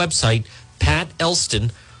at the website, Pat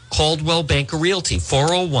Elston, Caldwell Banker Realty,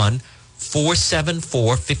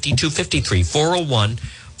 401-474-5253,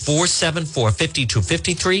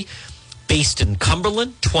 401-474-5253. Based in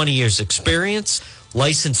Cumberland, 20 years experience,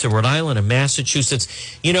 licensed in Rhode Island and Massachusetts.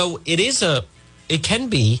 You know, it can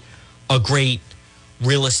be a great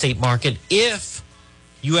real estate market if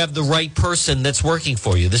you have the right person that's working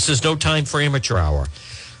for you. This is no time for amateur hour.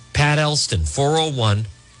 Pat Elston,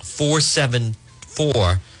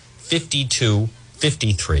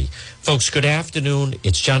 401-474-5253. Folks, good afternoon.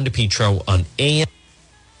 It's John DePietro on AM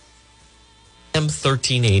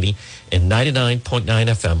 1380 and 99.9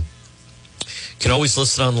 FM. You can always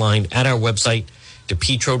listen online at our website,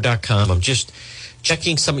 DePietro.com. I'm just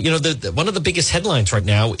checking some, one of the biggest headlines right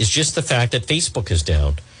now is just the fact that Facebook is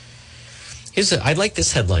down. I like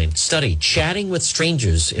this headline. Study, chatting with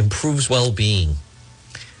strangers improves well-being.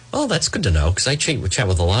 Well, that's good to know because I chat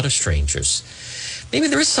with a lot of strangers. Maybe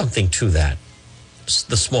there is something to that,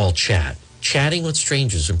 the small chat. Chatting with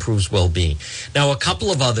strangers improves well-being. Now, a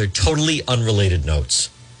couple of other totally unrelated notes.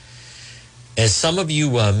 As some of you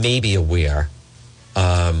may be aware,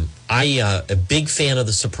 I'm a big fan of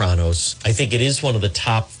The Sopranos. I think it is one of the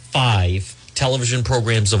top 5 television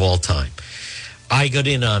programs of all time. I got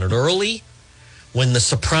in on it early when The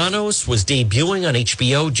Sopranos was debuting on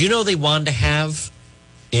HBO. Do you know they wanted to have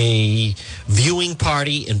a viewing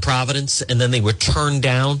party in Providence, and then they were turned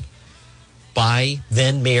down by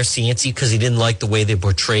then Mayor Cianci because he didn't like the way they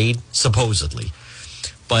portrayed, supposedly.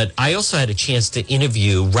 But I also had a chance to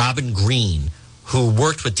interview Robin Green, who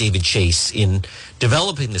worked with David Chase in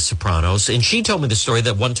developing The Sopranos. And she told me the story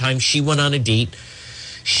that one time she went on a date.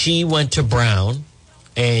 She went to Brown,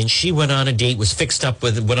 and she went on a date with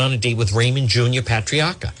Raymond Jr.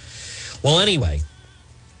 Patriarca. Well, anyway,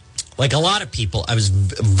 like a lot of people, I was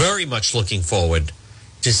very much looking forward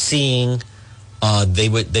to seeing.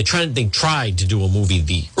 They tried to do a movie,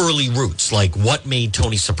 The Early Roots, like what made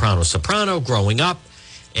Tony Soprano growing up,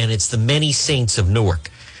 and it's The Many Saints of Newark.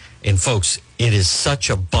 And folks, it is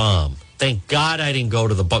such a bomb. Thank God I didn't go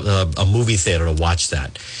to a movie theater to watch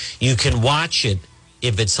that. You can watch it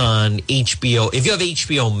if it's on HBO. If you have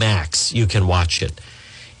HBO Max, you can watch it.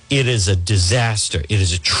 It is a disaster. It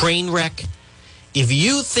is a train wreck. If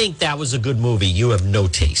you think that was a good movie, you have no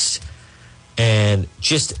taste. And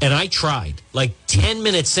I tried. Like 10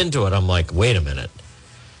 minutes into it, I'm like, wait a minute.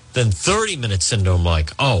 Then 30 minutes into it, I'm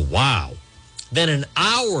like, oh, wow. Then an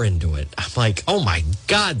hour into it, I'm like, oh, my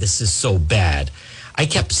God, this is so bad. I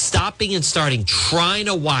kept stopping and starting, trying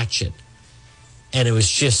to watch it. And it was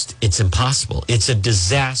it's impossible. It's a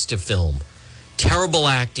disaster film. Terrible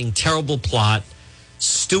acting, terrible plot,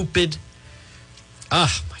 stupid.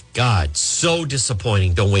 Oh, my God, so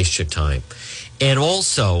disappointing. Don't waste your time. And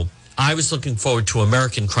also, I was looking forward to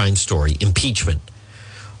American Crime Story, Impeachment,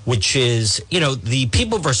 which is, the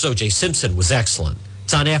People vs. O.J. Simpson was excellent.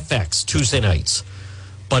 It's on FX Tuesday nights.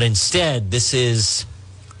 But instead, this is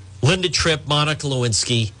Linda Tripp, Monica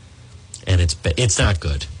Lewinsky, and it's not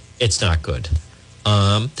good. It's not good.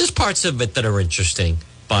 There's parts of it that are interesting,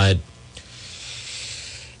 but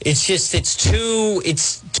it's too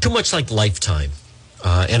much like Lifetime.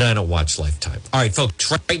 And I don't watch Lifetime. All right,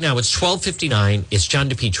 folks, right now it's 12:59. It's John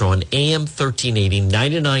DePietro on AM 1380,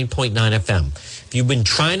 99.9 FM. If you've been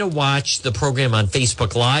trying to watch the program on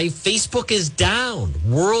Facebook Live, Facebook is down.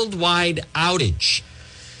 Worldwide outage.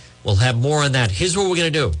 We'll have more on that. Here's what we're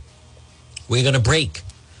going to do. We're going to break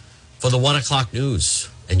for the 1 o'clock news,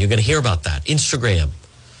 and you're going to hear about that. Instagram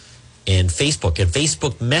and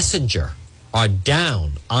Facebook Messenger are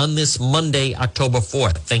down on this Monday, October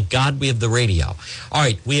 4th. Thank God we have the radio. All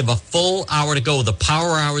right, we have a full hour to go. The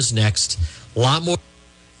Power Hour is next. A lot more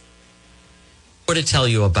to tell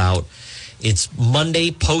you about. It's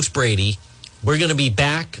Monday post-Brady. We're going to be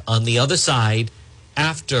back on the other side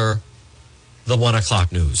after the 1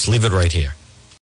 o'clock news. Leave it right here.